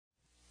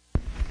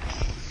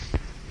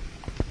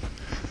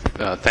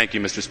Thank you,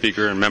 Mr.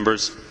 Speaker and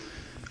members.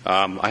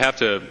 I have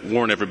to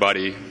warn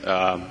everybody,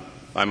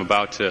 I'm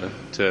about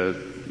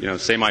to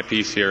say my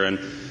piece here, and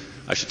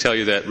I should tell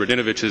you that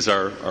Radinoviches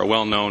are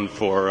well known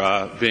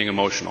for being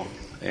emotional.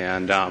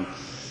 And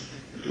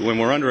when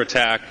we're under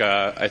attack,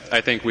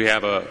 I think we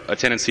have a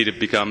tendency to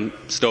become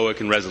stoic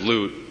and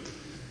resolute.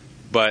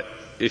 But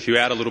if you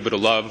add a little bit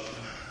of love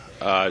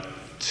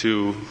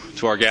to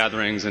our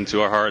gatherings and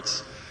to our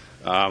hearts,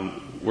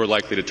 we're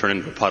likely to turn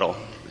into a puddle.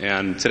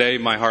 And today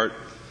my heart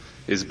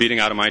is beating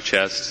out of my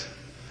chest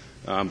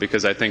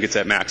because I think it's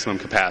at maximum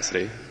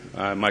capacity.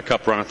 My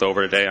cup runneth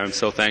over today. I'm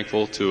so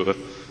thankful to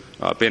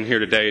have been here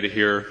today to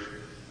hear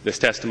this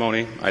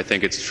testimony. I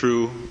think it's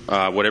true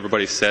what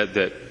everybody said,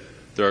 that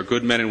there are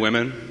good men and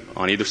women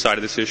on either side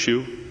of this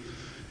issue,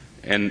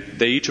 and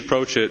they each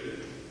approach it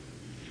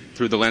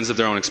through the lens of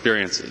their own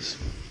experiences.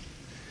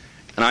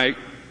 And I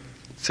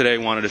today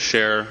wanted to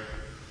share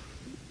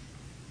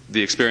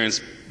the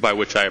experience by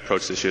which I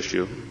approach this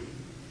issue.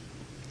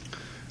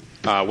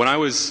 When I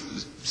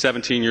was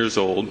 17 years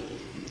old,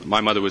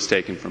 my mother was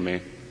taken from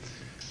me.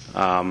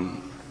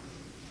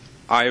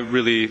 I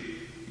really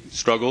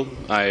struggled.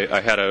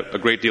 I had a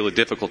great deal of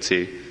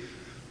difficulty,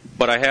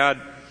 but I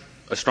had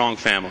a strong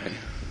family.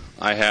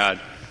 I had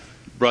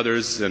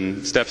brothers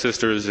and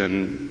stepsisters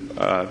and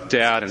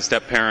dad and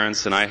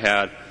step-parents, and I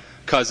had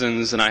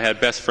cousins, and I had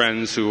best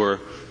friends who were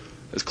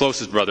as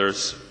close as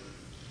brothers.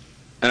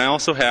 And I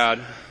also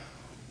had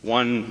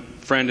one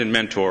friend and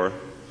mentor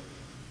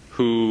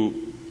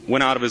who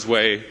went out of his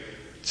way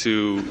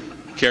to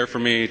care for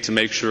me, to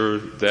make sure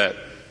that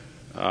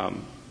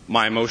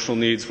my emotional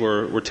needs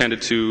were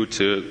tended to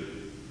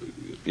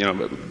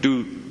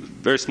do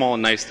very small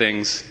and nice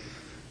things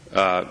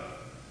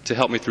to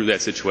help me through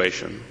that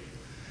situation.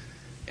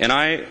 And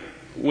I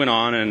went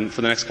on, and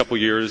for the next couple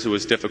of years it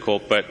was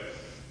difficult, but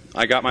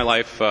I got my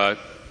life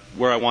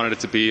where I wanted it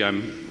to be.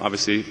 I'm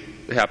obviously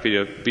happy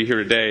to be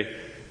here today.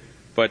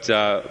 But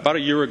about a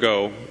year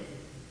ago,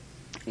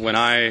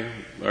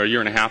 or a year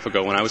and a half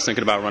ago, when I was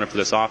thinking about running for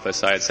this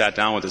office, I had sat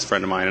down with this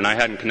friend of mine, and I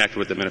hadn't connected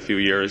with him in a few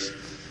years.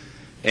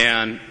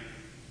 And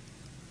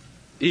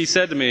he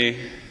said to me,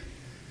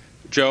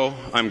 "Joe,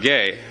 I'm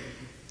gay."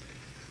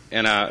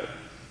 And I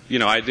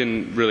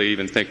didn't really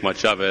even think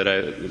much of it.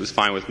 It was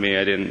fine with me.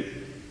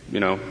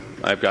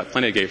 I've got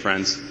plenty of gay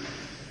friends.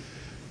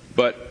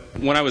 But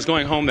when I was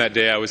going home that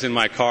day, I was in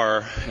my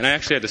car, and I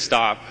actually had to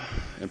stop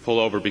and pull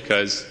over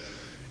because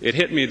it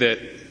hit me that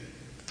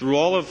through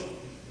all of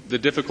the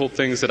difficult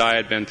things that I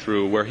had been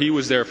through, where he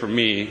was there for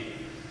me,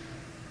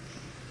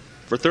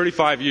 for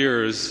 35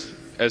 years,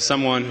 as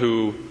someone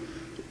who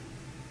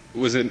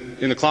was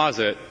in the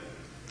closet,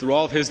 through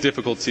all of his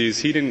difficulties,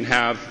 he didn't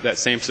have that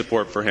same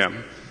support for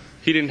him.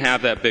 He didn't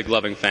have that big,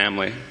 loving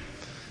family.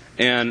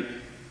 And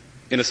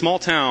in a small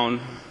town,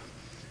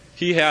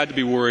 he had to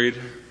be worried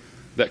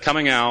that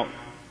coming out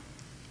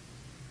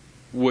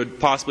would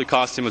possibly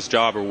cost him his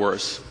job or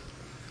worse.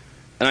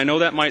 And I know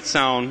that might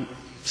sound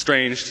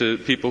strange to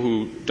people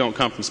who don't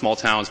come from small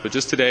towns, but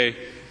just today,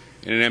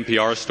 in an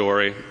NPR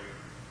story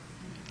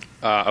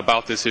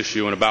about this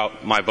issue and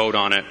about my vote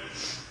on it,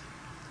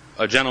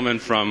 a gentleman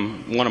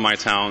from one of my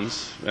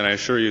towns, and I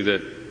assure you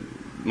that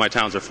my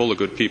towns are full of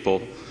good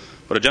people,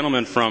 but a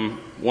gentleman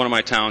from one of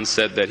my towns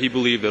said that he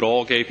believed that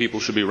all gay people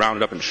should be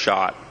rounded up and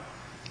shot.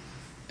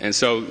 And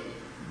so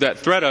that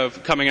threat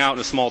of coming out in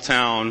a small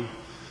town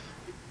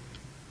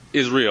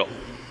is real.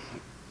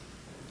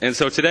 And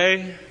so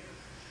today,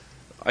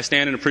 I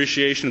stand in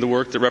appreciation of the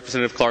work that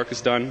Representative Clark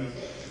has done.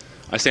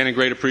 I stand in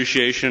great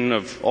appreciation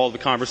of all the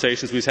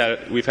conversations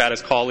we've had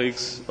as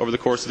colleagues over the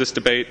course of this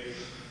debate.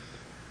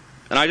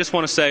 And I just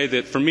want to say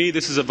that for me,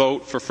 this is a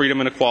vote for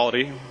freedom and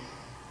equality.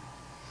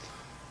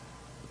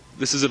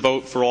 This is a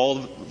vote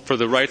for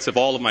the rights of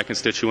all of my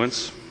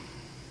constituents.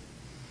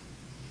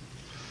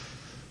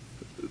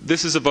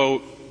 This is a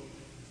vote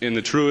in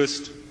the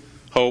truest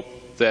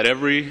hope that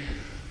every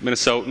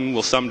Minnesotan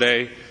will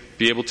someday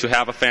be able to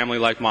have a family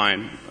like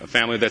mine, a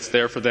family that's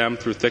there for them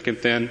through thick and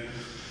thin,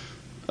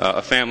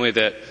 a family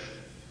that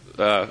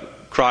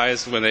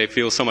cries when they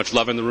feel so much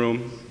love in the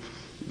room,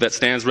 that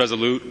stands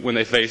resolute when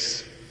they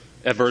face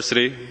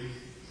adversity.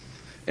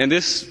 And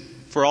this,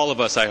 for all of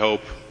us, I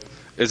hope,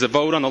 is a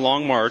vote on the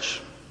long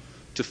march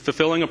to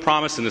fulfilling a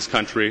promise in this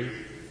country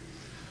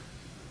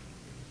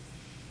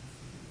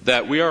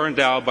that we are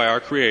endowed by our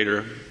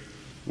Creator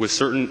with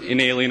certain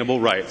inalienable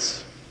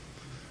rights,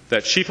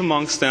 that chief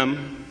amongst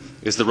them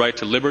is the right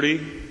to liberty,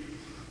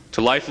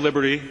 to life,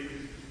 liberty,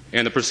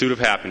 and the pursuit of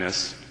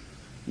happiness.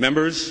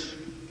 Members,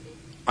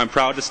 I'm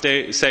proud to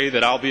say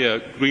that I'll be a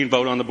green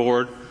vote on the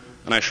board,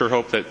 and I sure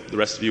hope that the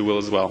rest of you will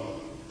as well.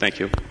 Thank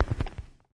you.